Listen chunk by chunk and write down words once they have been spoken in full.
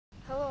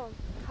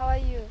how are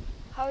you?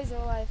 How is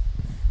your life?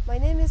 My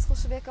name is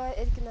Kushubekova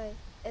Erkinai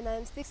and I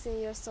am 16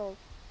 years old.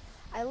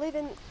 I live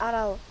in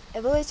Aral,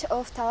 a village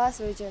of Talas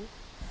region.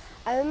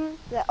 I am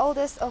the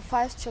oldest of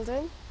 5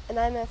 children and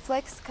I am a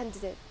flex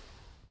candidate.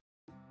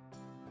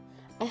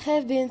 I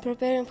have been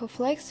preparing for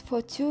flex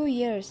for 2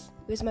 years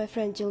with my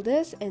friend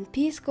Gildes and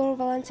Peace Corps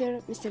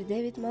volunteer Mr.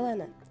 David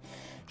Malana.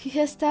 He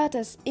has taught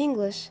us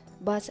English,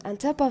 but on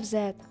top of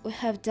that, we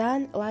have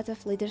done a lot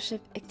of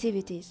leadership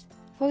activities.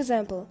 For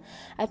example,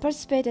 I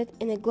participated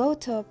in a Glow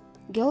Top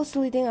Girls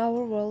Leading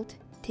Our World,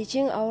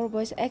 Teaching Our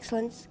Boys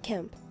Excellence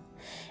camp,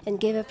 and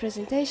gave a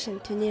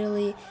presentation to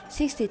nearly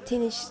 60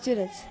 teenage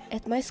students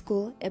at my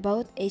school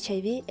about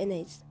HIV and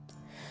AIDS.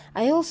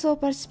 I also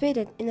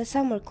participated in a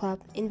summer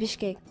club in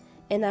Bishkek,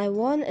 and I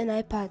won an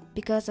iPad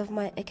because of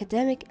my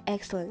academic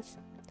excellence.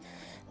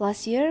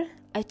 Last year,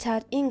 I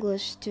taught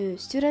English to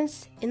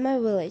students in my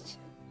village.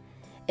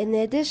 In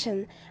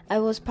addition, I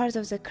was part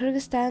of the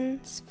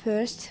Kyrgyzstan's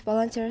first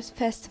Volunteers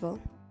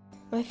Festival.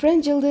 My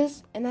friend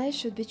Gildes and I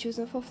should be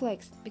chosen for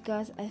flex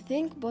because I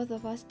think both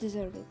of us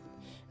deserve it.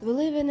 We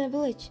live in a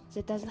village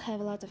that doesn't have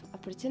a lot of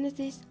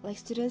opportunities like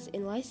students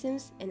in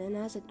lyceums and in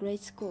other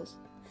great schools.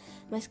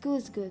 My school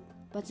is good,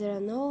 but there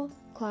are no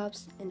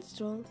clubs and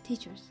strong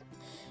teachers.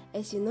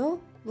 As you know,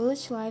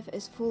 village life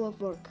is full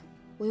of work.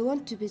 We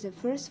want to be the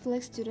first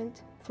flex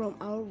student from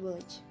our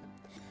village.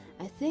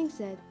 I think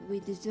that we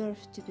deserve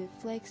to be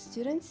flex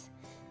students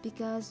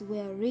because we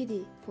are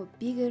ready for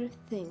bigger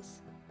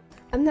things.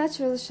 I'm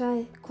naturally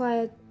shy,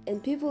 quiet,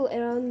 and people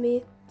around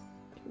me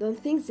don't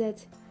think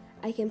that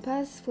I can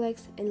pass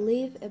flex and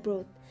live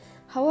abroad.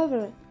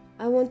 However,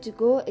 I want to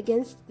go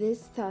against these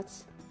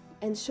thoughts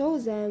and show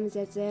them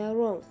that they are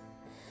wrong.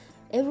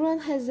 Everyone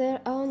has their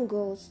own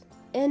goals.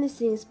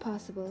 Anything is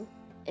possible,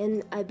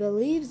 and I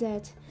believe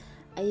that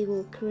I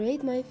will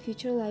create my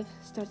future life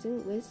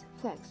starting with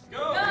flex.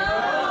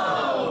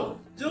 Go!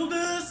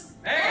 Gildes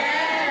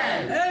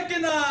and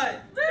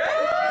Erkinai!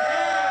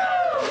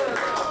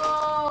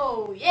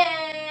 Oh,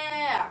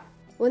 yeah!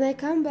 When I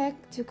come back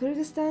to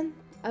Kyrgyzstan,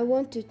 I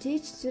want to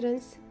teach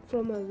students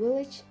from my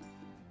village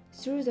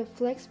through the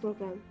flex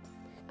program.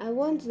 I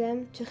want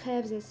them to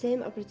have the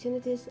same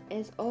opportunities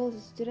as all the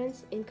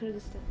students in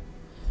Kyrgyzstan.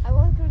 I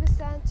want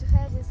Kyrgyzstan to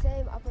have the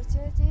same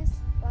opportunities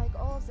like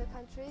all of the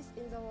countries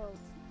in the world.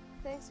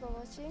 Thanks for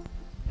watching.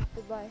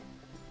 Goodbye.